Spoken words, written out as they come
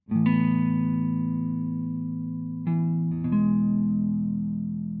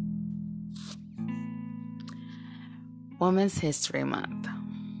Women's History Month.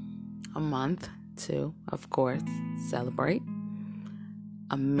 A month to, of course, celebrate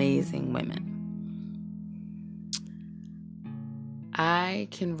amazing women. I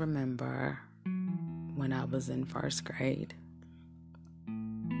can remember when I was in first grade,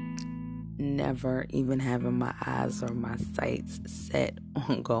 never even having my eyes or my sights set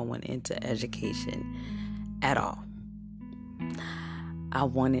on going into education at all. I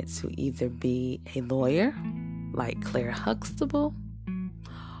wanted to either be a lawyer like Claire Huxtable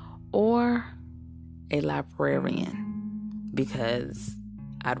or a librarian, because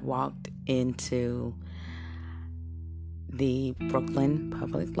I'd walked into the Brooklyn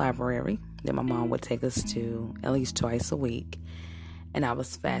Public Library that my mom would take us to at least twice a week, and I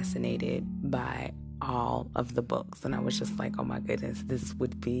was fascinated by all of the books, and I was just like, oh my goodness, this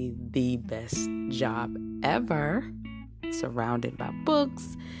would be the best job ever, surrounded by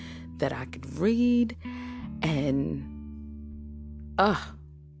books that I could read, and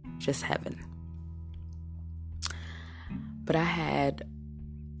just heaven. But I had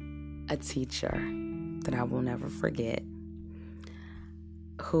a teacher that I will never forget,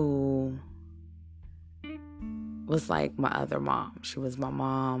 who was like my other mom. She was my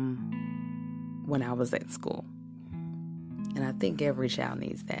mom when I was at school. And I think every child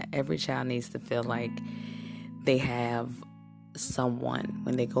needs that. Every child needs to feel like they have someone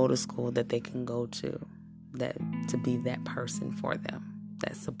when they go to school that they can go to be that person for them,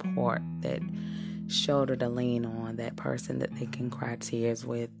 that support, that shoulder to lean on, that person that they can cry tears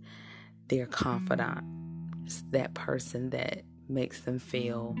with, their confidant, just that person that makes them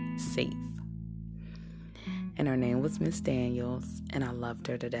feel safe. And her name was Miss Daniels, and I loved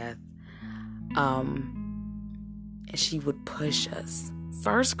her to death. And she would push us.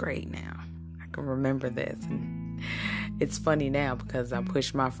 First grade now. I can remember this. And it's funny now because I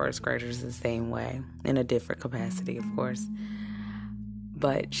push my first graders the same way, in a different capacity, of course.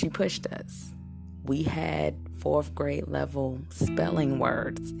 But she pushed us. We had fourth grade level spelling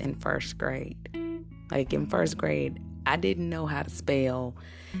words in first grade. Like in first grade, I didn't know how to spell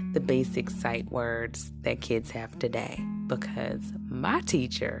the basic sight words that kids have today, because my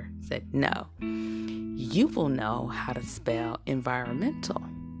teacher said, no, you will know how to spell environmental,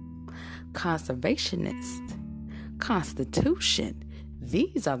 conservationist, constitution.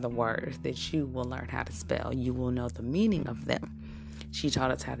 These are the words that you will learn how to spell. You will know the meaning of them. She taught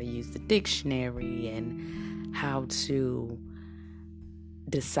us how to use the dictionary and how to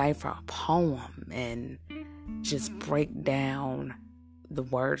decipher a poem and just break down the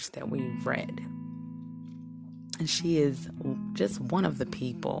words that we read. And she is just one of the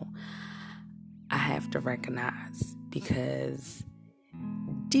people I have to recognize, because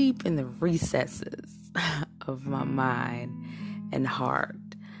deep in the recesses of my mind and heart,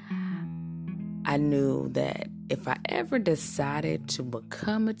 I knew that if I ever decided to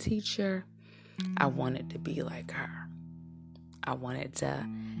become a teacher, I wanted to be like her. I wanted to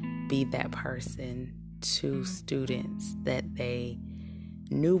be that person to students that they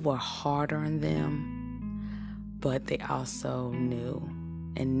knew were hard on them, but they also knew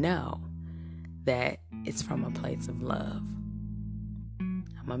and know that it's from a place of love.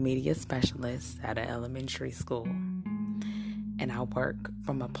 I'm a media specialist at an elementary school, and I work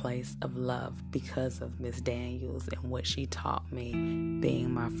from a place of love because of Miss Daniels and what she taught me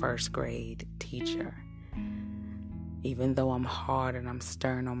being my first grade teacher. Even though I'm hard and I'm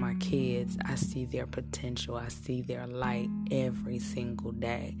stern on my kids, I see their potential. I see their light every single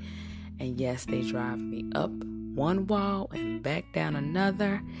day. And yes, they drive me up one wall and back down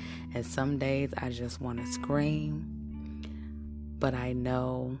another. And some days I just want to scream. But I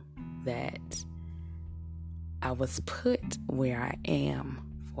know that I was put where I am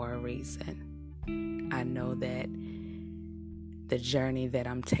for a reason. I know that the journey that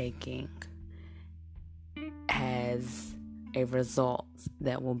I'm taking has a result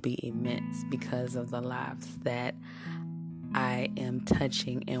that will be immense because of the lives that I am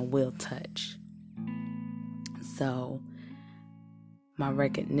touching and will touch. So, my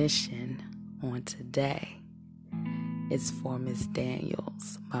recognition on today is for Miss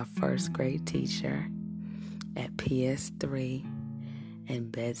Daniels, my first grade teacher at PS3 in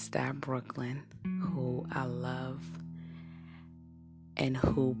Bed-Stuy, Brooklyn, who I love and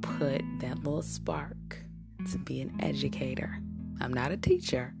who put that little spark to be an educator. I'm not a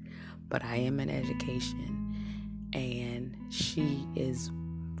teacher, but I am in education, and she is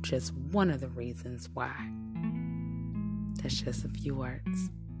just one of the reasons why. That's just a few words.